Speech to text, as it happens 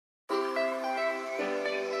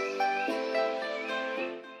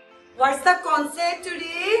What's the concept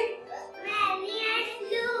today? Many and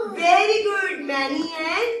few. Very good. Many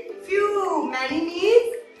and few. Many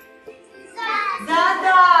means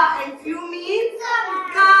Zada and few means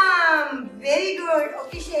come. Very good.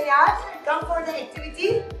 Okay, Shahriyar, come for the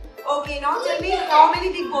activity. Okay, now tell me how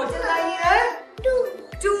many big bottles are here?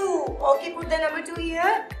 2. Okay, put the number 2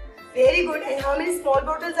 here. Very good. And how many small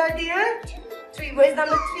bottles are there? 3. Where is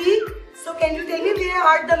number 3? So can you tell me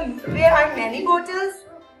where are many bottles?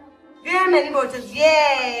 Where are many bottles?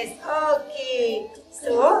 Yes. Okay.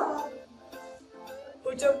 So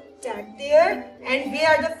put your tag there. And where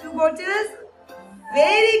are the few bottles?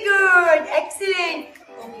 Very good. Excellent.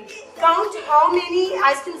 Okay. Count how many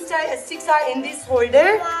ice cream sticks are in this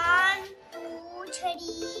holder. 1, 2,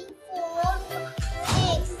 3, 4,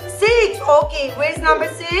 6. 6. Okay. Where is number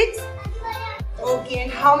 6? Okay.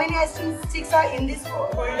 And how many ice cream sticks are in this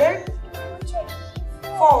holder?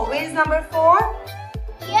 4. Where is number 4?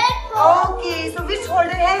 Here 4. Okay. So which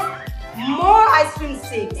holder has more ice cream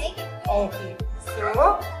sticks? Okay.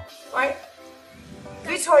 So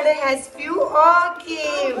which holder has few?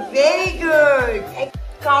 Okay. Very good.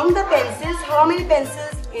 Count the pencils. How many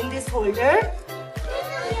pencils in this holder?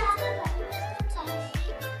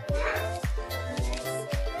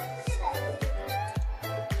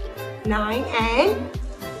 9 and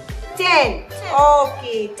 10.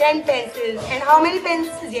 Okay, 10 pencils. And how many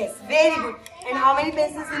pencils? Yes, very good. And how many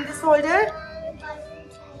pencils in this holder?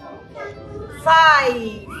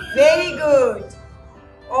 5. Very good.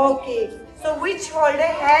 Okay. So which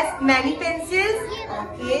holder has many pencils?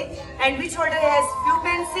 Okay. And which holder has few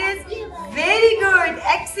pencils? Very good.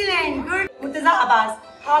 Excellent. Good. Murtaza Abbas,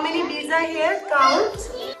 how many beads are here? Count.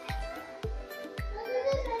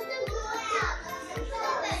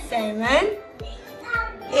 7,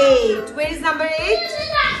 8. Where is number 8?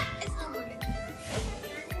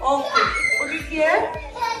 Okay. Put it here.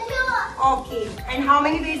 Okay. And how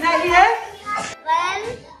many beads are here?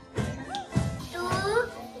 1, 2,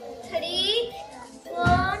 3, 4,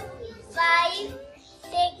 5,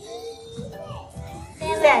 6,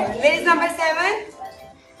 7. Where is number 7?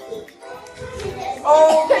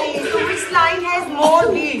 Okay. So which line has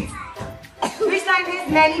more beads? Which line has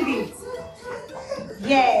many beads?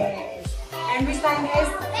 Yes. And which line has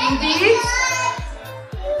few beads?